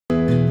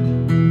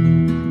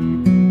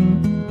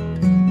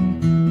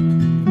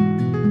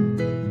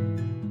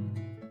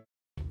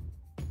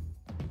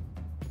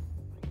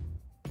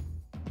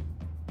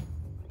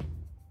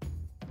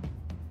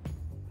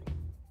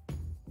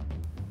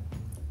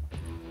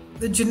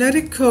the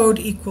genetic code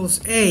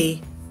equals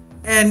A,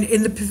 and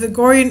in the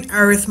Pythagorean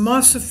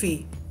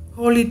arithmosophy,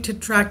 Holy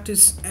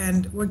Tetraktys,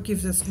 and what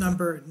gives us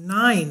number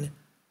 9.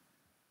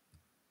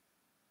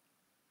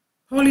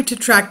 Holy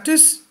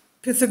Tetraktys,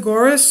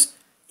 Pythagoras,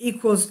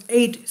 equals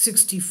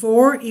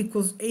 864,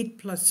 equals 8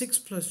 plus 6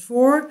 plus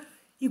 4,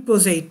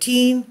 equals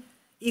 18,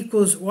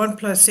 equals 1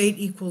 plus 8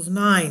 equals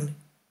 9.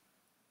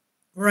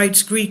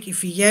 Writes Greek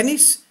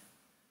Iphigenies,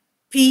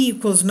 P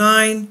equals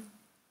 9,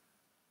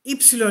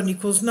 Epsilon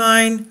equals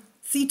 9,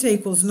 theta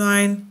equals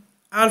 9,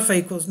 alpha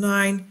equals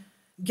 9,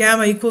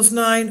 gamma equals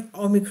 9,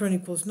 omicron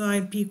equals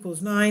 9, p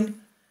equals 9,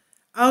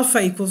 alpha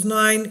equals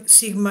 9,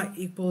 sigma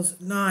equals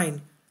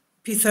 9.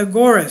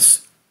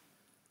 Pythagoras.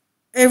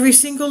 Every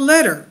single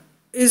letter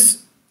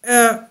is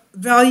a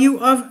value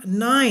of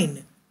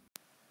 9.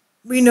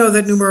 We know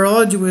that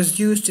numerology was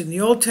used in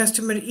the Old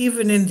Testament,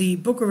 even in the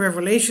book of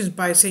Revelations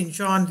by St.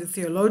 John the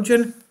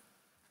theologian.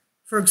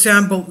 For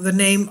example, the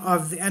name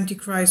of the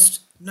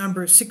Antichrist,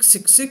 number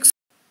 666.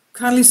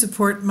 Kindly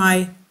support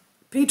my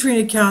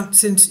Patreon account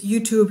since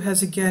YouTube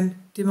has again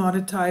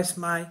demonetized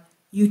my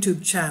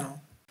YouTube channel.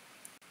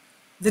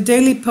 The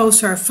daily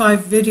posts are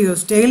 5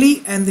 videos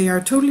daily, and they are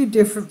totally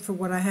different from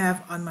what I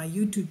have on my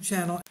YouTube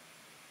channel.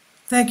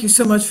 Thank you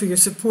so much for your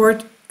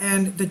support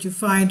and that you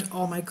find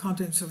all my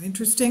content so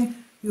interesting.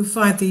 You'll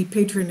find the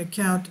Patreon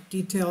account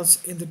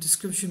details in the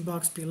description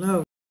box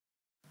below.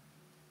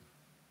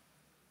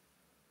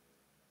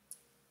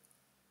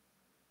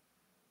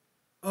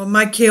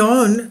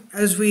 Omikeon,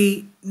 as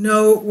we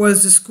know,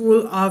 was the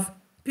school of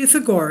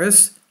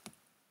Pythagoras.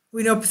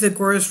 We know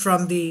Pythagoras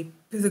from the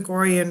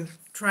Pythagorean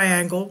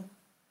triangle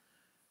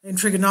in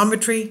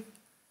trigonometry.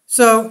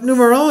 So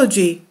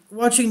numerology,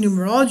 watching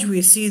numerology,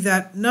 we see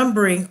that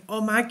numbering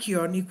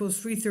Omikeon equals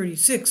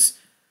 336.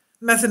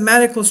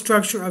 Mathematical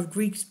structure of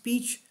Greek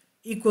speech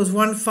equals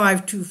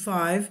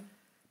 1525.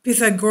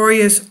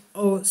 Pythagoras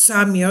o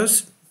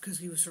Samios, because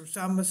he was from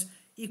Samos,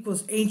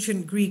 equals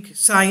ancient Greek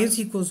science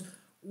equals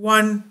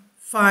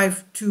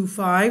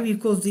 1525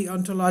 equals the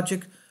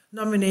ontologic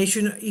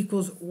nomination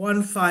equals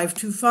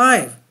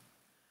 1525.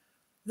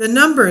 The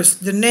numbers,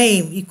 the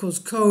name equals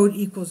code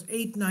equals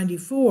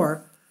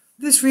 894.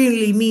 This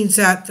really means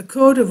that the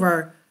code of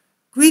our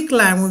Greek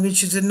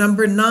language is a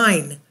number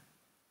 9.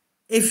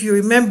 If you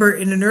remember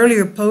in an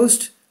earlier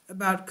post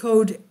about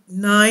code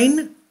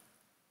 9,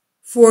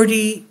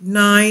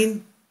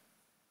 49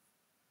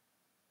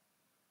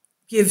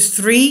 gives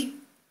 3.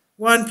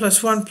 1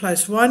 plus 1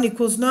 plus 1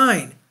 equals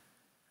 9.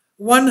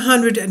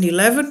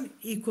 111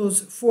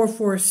 equals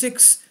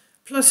 446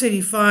 plus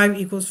 85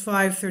 equals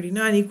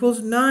 539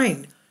 equals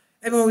 9.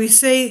 And when we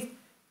say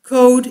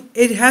code,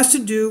 it has to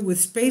do with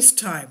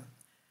space-time.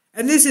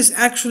 And this is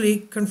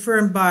actually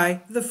confirmed by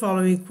the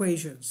following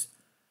equations.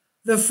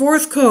 The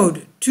fourth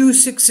code,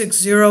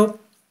 2660,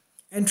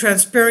 and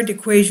transparent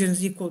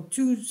equations equal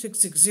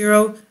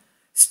 2660.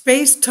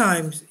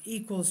 Space-time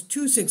equals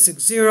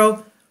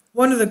 2660.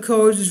 One of the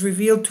codes is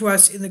revealed to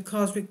us in the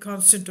cosmic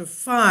constant of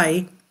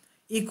phi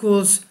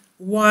equals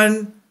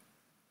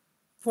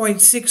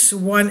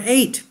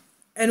 1.618.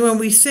 And when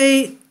we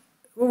say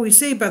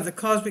about the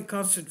cosmic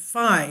constant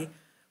phi,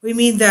 we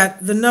mean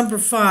that the number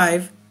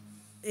 5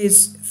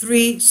 is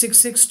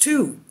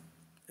 3662,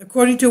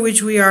 according to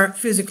which we are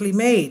physically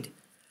made.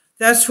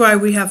 That's why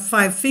we have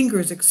 5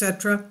 fingers,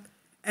 etc.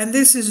 And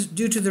this is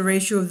due to the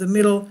ratio of the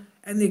middle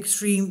and the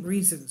extreme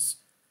reasons.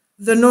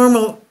 The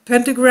normal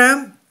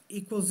pentagram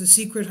equals the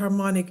secret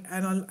harmonic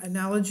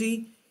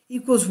analogy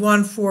equals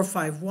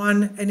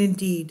 1451, and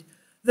indeed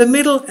the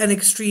middle and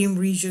extreme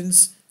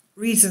reasons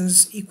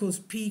equals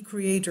P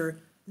creator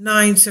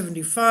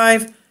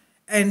 975,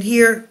 and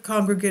here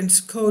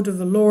congregants code of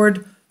the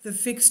Lord, the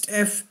fixed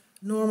F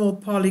normal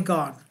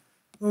polygon.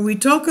 When we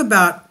talk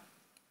about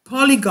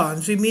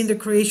polygons, we mean the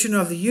creation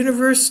of the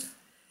universe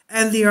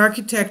and the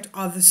architect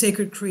of the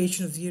sacred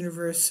creation of the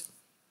universe.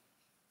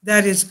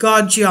 That is,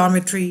 God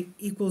geometry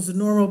equals the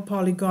normal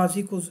polygons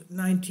equals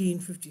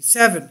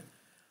 1957.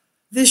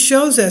 This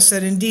shows us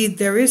that indeed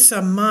there is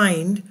some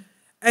mind,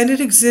 and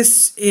it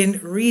exists in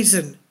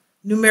reason.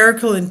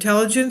 Numerical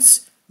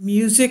intelligence,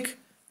 music,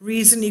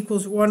 reason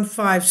equals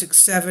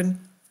 1567.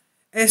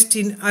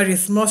 Estin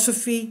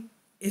arithmosophy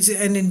is,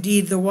 and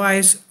indeed the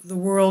wise, the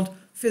world,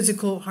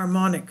 physical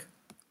harmonic.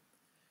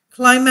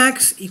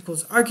 Climax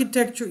equals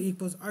architecture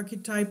equals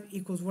archetype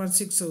equals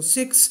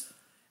 1606.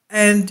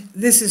 And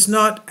this is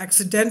not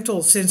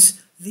accidental, since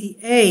the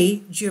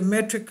A,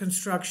 geometric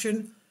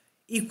construction,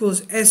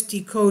 equals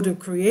ST code of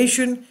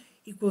creation,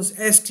 equals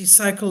ST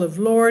cycle of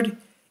Lord,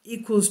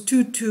 equals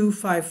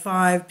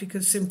 2255,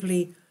 because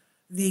simply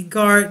the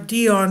Gar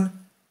Dion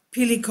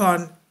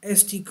Pilikon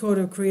ST code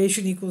of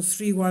creation equals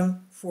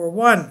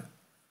 3141.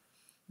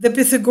 The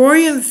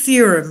Pythagorean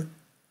theorem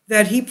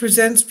that he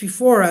presents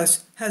before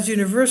us has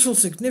universal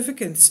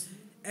significance,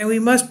 and we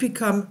must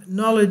become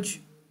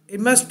it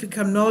must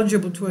become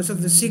knowledgeable to us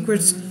of the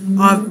secrets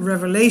of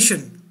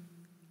revelation.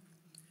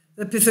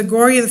 The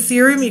Pythagorean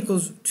theorem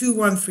equals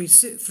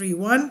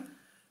 2131.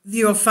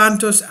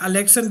 Diophantos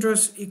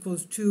Alexandros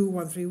equals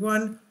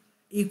 2131.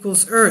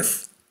 equals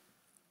earth.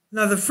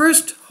 Now the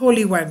first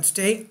Holy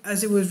Wednesday,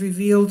 as it was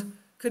revealed,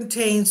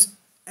 contains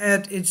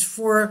at its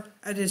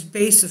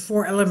base the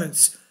four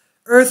elements: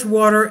 earth,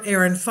 water,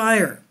 air, and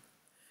fire.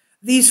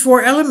 These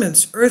four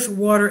elements, earth,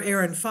 water,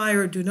 air, and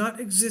fire, do not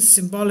exist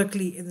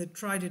symbolically in the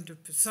trident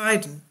of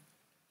Poseidon,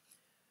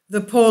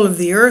 the pole of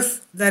the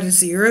earth, that is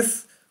the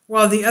earth,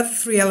 while the other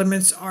three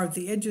elements are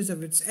the edges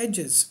of its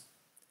edges.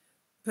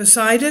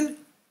 Poseidon,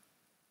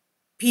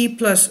 P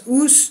plus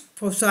us,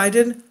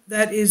 Poseidon,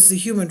 that is the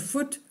human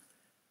foot,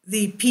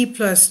 the P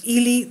plus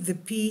Eli, the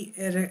P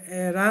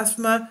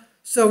erasma,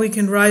 so we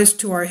can rise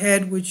to our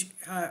head, which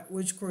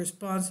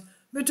corresponds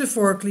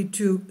metaphorically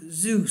to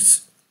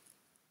Zeus,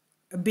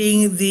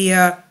 being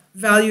the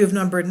value of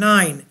number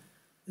 9.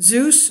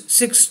 Zeus,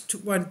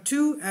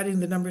 612, adding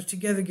the numbers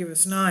together give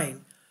us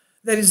 9.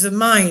 That is the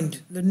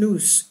mind, the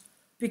nous,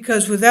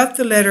 because without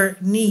the letter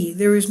ni,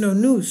 there is no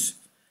nous,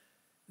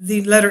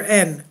 the letter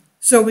n,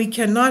 so we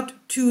cannot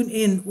tune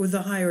in with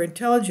the higher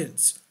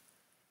intelligence.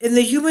 In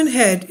the human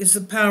head is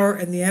the power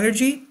and the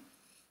energy,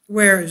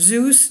 where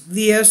Zeus,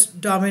 Theos,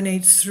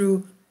 dominates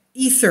through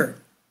ether,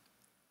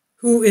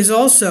 who is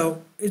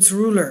also its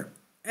ruler.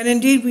 And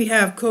indeed we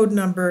have code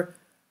number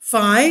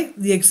phi,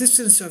 the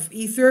existence of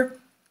ether,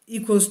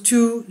 equals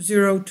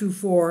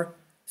 2024.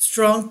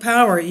 Strong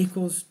power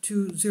equals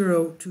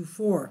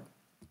 2024.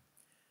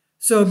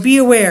 So be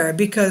aware,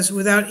 because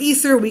without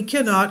ether we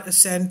cannot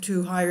ascend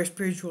to higher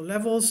spiritual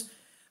levels.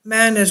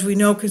 Man, as we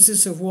know,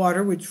 consists of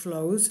water, which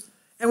flows,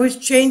 and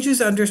which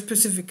changes under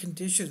specific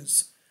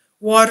conditions.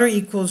 Water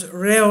equals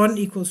reon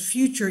equals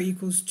future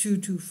equals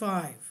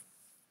 225.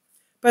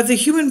 But the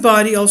human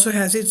body also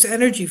has its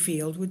energy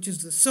field, which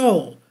is the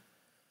soul.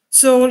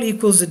 Soul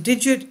equals a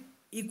digit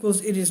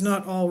equals it is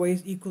not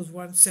always equals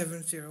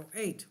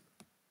 1708.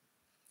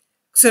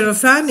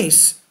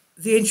 Xenophanes,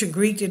 the ancient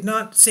Greek, did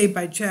not say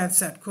by chance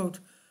that, quote,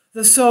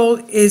 the soul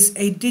is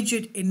a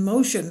digit in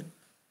motion,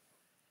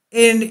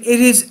 and it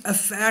is a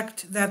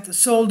fact that the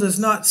soul does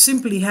not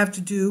simply have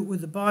to do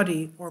with the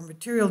body or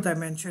material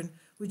dimension,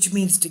 which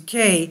means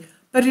decay,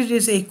 but it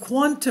is a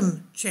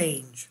quantum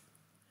change.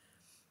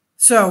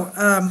 So,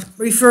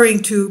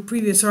 referring to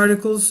previous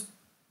articles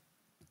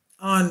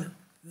on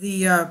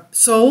the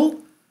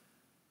soul,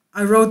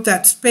 I wrote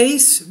that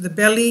space, the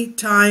belly,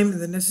 time, and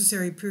the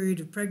necessary period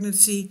of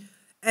pregnancy,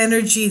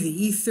 energy,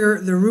 the ether,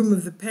 the room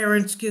of the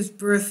parents gives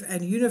birth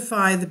and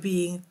unify the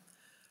being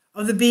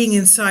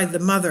inside the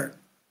mother.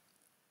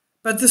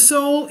 But the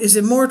soul is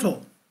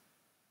immortal.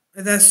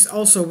 And that's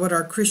also what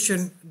our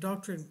Christian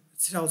doctrine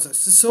tells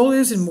us. The soul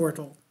is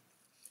immortal.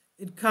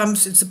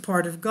 It's a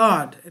part of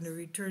God, and in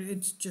return,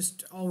 it's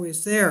just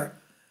always there.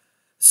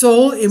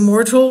 Soul,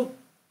 immortal,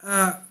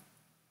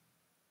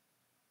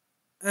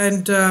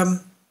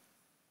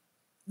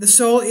 the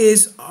soul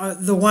is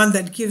the one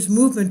that gives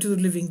movement to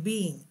the living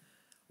being.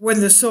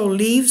 When the soul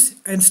leaves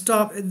and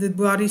the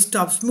body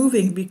stops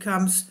moving, it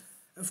becomes,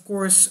 of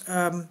course,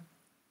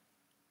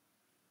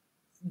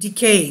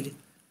 decayed.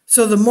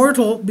 So the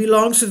mortal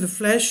belongs to the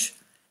flesh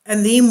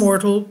and the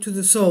immortal to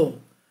the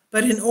soul.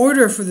 But in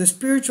order for the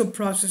spiritual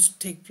process to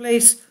take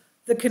place,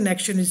 the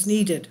connection is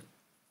needed.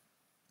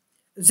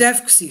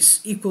 Zephxis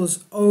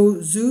equals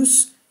O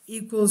Zeus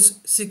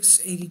equals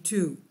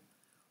 682.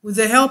 With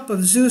the help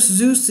of Zeus,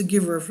 the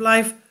giver of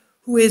life,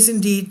 who is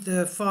indeed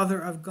the father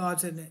of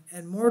gods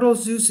and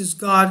mortals, Zeus is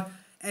God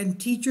and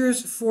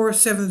teachers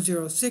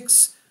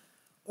 4706,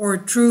 or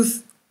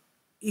truth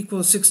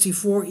equals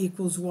 64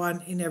 equals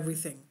 1 in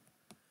everything.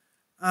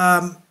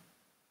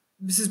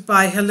 This is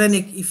by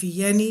Hellenic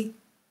Iphigenie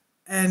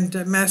and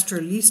Master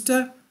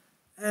Lista,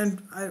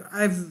 and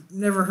I've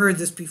never heard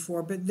this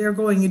before, but they're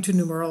going into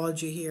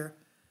numerology here.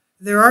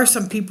 There are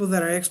some people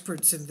that are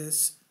experts in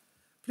this.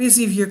 Please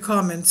leave your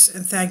comments,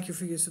 and thank you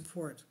for your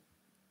support.